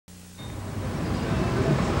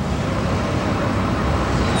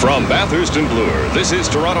From Bathurst and Bloor, this is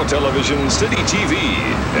Toronto Television City TV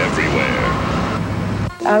everywhere.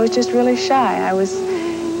 I was just really shy.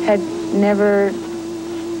 had never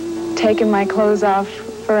taken my clothes off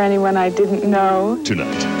for anyone I didn't know. Tonight,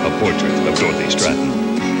 a portrait of Dorothy Stratton.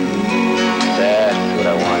 That's what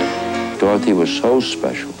I wanted. Dorothy was so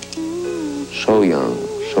special, so young,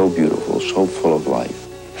 so beautiful, so full of life.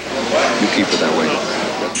 You keep it that way.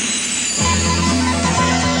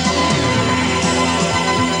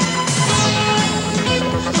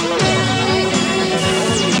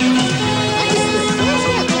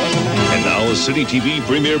 A City TV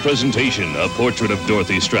premiere presentation, A Portrait of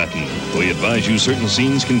Dorothy Stratton. We advise you certain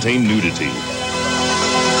scenes contain nudity.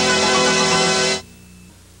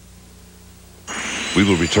 We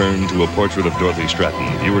will return to A Portrait of Dorothy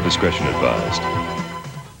Stratton. Viewer discretion advised.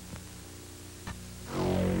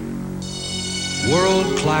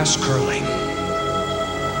 World-class curling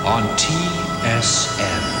on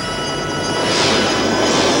TSN.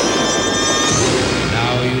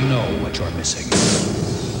 Now you know what you're missing.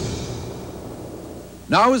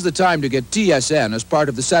 Now is the time to get TSN as part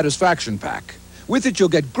of the Satisfaction Pack. With it, you'll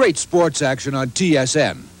get great sports action on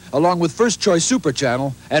TSN, along with First Choice Super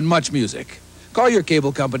Channel and much music. Call your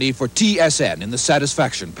cable company for TSN in the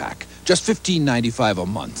Satisfaction Pack. Just $15.95 a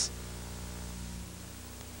month.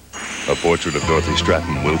 A Portrait of Dorothy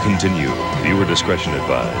Stratton will continue. Viewer discretion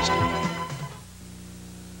advised.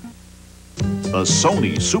 The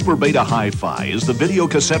Sony Super Beta Hi-Fi is the video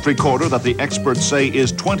cassette recorder that the experts say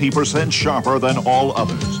is 20% sharper than all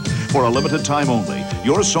others. For a limited time only,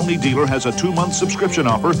 your Sony dealer has a 2-month subscription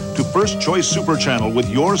offer to First Choice Super Channel with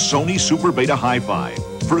your Sony Super Beta Hi-Fi.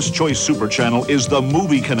 First Choice Super Channel is the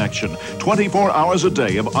movie connection. 24 hours a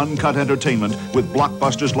day of uncut entertainment with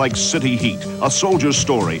blockbusters like City Heat, A Soldier's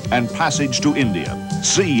Story, and Passage to India.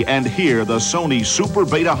 See and hear the Sony Super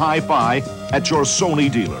Beta Hi-Fi at your Sony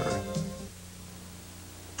dealer.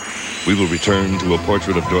 We will return to A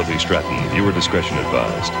Portrait of Dorothy Stratton. Viewer discretion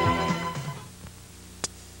advised.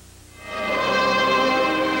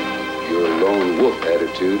 Your lone wolf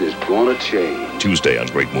attitude is gonna change. Tuesday on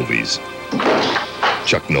Great Movies.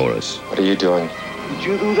 Chuck Norris What are you doing? Did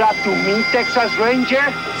you do that to me, Texas Ranger?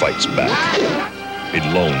 fights back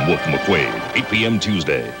in Lone Wolf McQuade, 8 p.m.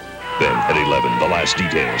 Tuesday. Then at 11, The Last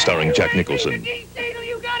Detail, starring Jack Nicholson. You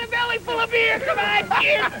got a belly full of beer. Come on,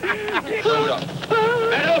 kid.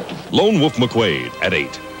 Lone Wolf McQuade at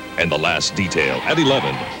 8. And The Last Detail at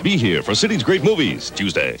 11. Be here for City's Great Movies,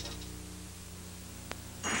 Tuesday.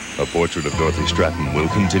 A Portrait of Dorothy Stratton will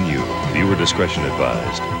continue. Viewer discretion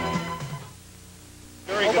advised.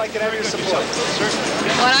 Hope I can have your support.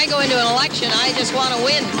 When I go into an election, I just want to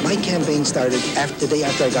win. My campaign started the day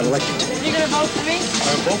after I got elected. You going to vote for me?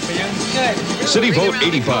 I'll vote for you. Good. City Vote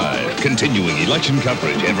 85, continuing election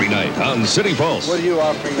coverage every night on City Pulse. What are you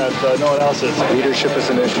offering that no one else is? Leadership is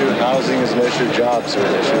an issue, housing is an issue, jobs are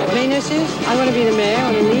an issue. Main issues? I want to be the mayor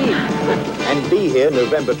on the lead. And be here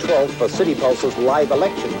November 12th for City Pulse's live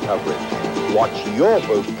election coverage. Watch your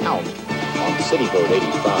vote count on City Vote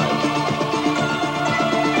 85.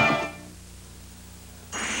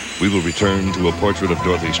 We will return to A Portrait of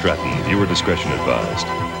Dorothy Stratton. Viewer discretion advised.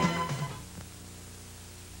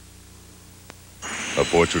 A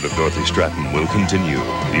Portrait of Dorothy Stratton will continue.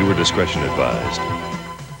 Viewer discretion advised.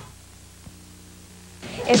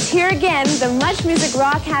 It's here again, the Much Music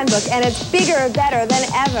Rock Handbook, and it's bigger, better than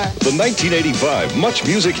ever. The 1985 Much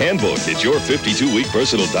Music Handbook. It's your 52-week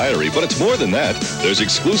personal diary, but it's more than that. There's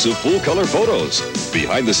exclusive full-color photos,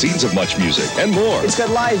 behind the scenes of Much Music, and more. It's got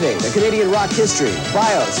living, the Canadian rock history,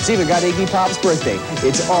 bios. It's even got Iggy Pop's birthday.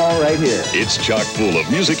 It's all right here. It's chock full of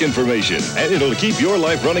music information, and it'll keep your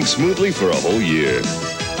life running smoothly for a whole year.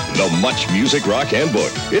 The Much Music Rock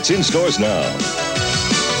Handbook. It's in stores now.